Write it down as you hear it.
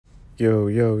Yo,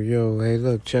 yo, yo, hey,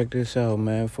 look, check this out,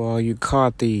 man. For all you car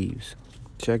thieves,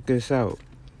 check this out.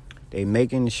 They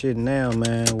making the shit now,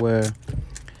 man, where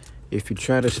if you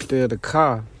try to steal the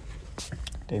car,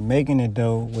 they making it,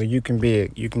 though, where you can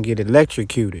get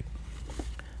electrocuted.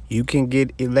 You can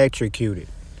get electrocuted.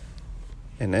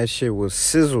 And that shit will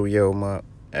sizzle you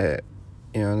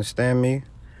understand me?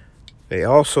 They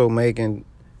also making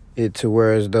it to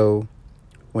where as though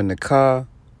when the car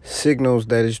signals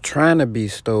that it's trying to be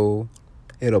stole,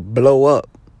 it'll blow up.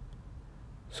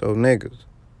 So niggas,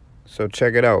 so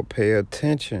check it out. Pay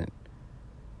attention.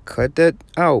 Cut that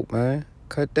out, man.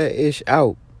 Cut that ish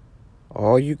out.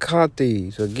 All you car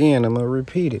thieves, again, I'm going to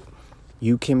repeat it.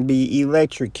 You can be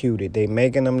electrocuted. They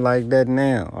making them like that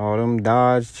now. All them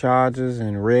Dodge Chargers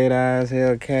and Red Eyes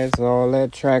Hellcats, all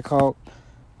that Trackhawk,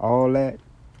 all that.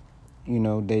 You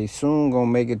know, they soon going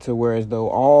to make it to where as though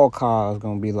all cars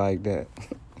going to be like that.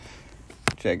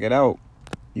 Check it out.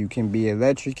 You can be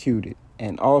electrocuted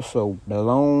and also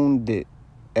blown the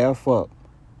F up.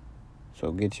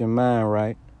 So get your mind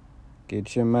right.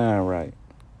 Get your mind right.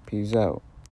 Peace out.